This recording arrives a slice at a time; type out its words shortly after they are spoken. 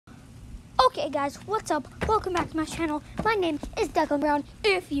Okay guys, what's up? Welcome back to my channel. My name is Declan Brown,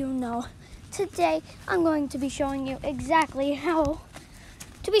 if you know. Today, I'm going to be showing you exactly how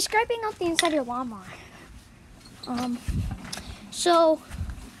to be scraping up the inside of your lawnmower. So,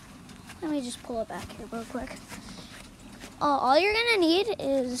 let me just pull it back here real quick. All you're gonna need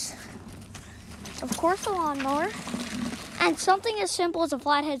is, of course, a lawnmower and something as simple as a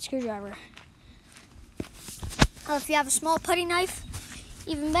flathead screwdriver. If you have a small putty knife,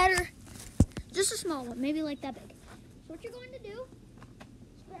 even better. Just a small one, maybe like that big. So what you're going to do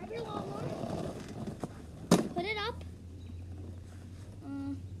is grab your lawnmower, put it up.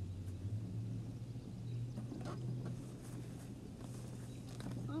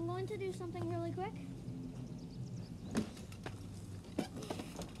 I'm going to do something really quick.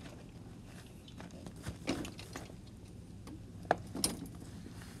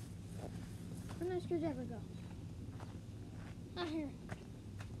 Where'd my screwdriver go? Not here.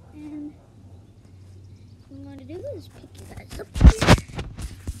 And what I'm going to do is pick you guys up here.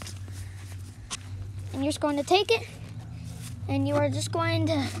 And you're just going to take it, and you are just going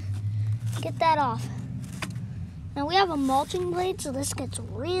to get that off. Now we have a mulching blade, so this gets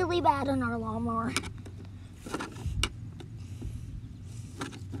really bad on our lawnmower.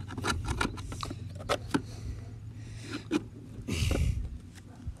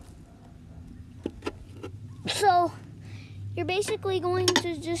 So you're basically going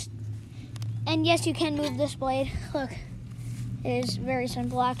to just, and yes, you can move this blade. Look, it is very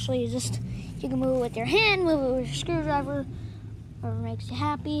simple actually. You can move it with your hand, move it with your screwdriver, whatever makes you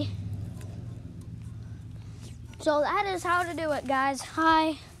happy. So that is how to do it, guys.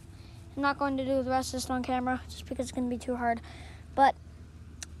 I'm not going to do the rest of this on camera just because it's going to be too hard. But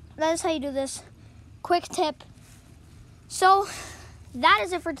that is how you do this. Quick tip. So that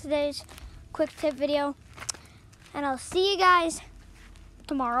is it for today's quick tip video. And I'll see you guys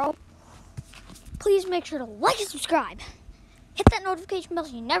tomorrow. Please make sure to like and subscribe. Hit that notification bell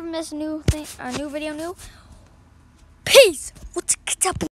so you never miss a new video. Peace. What's up?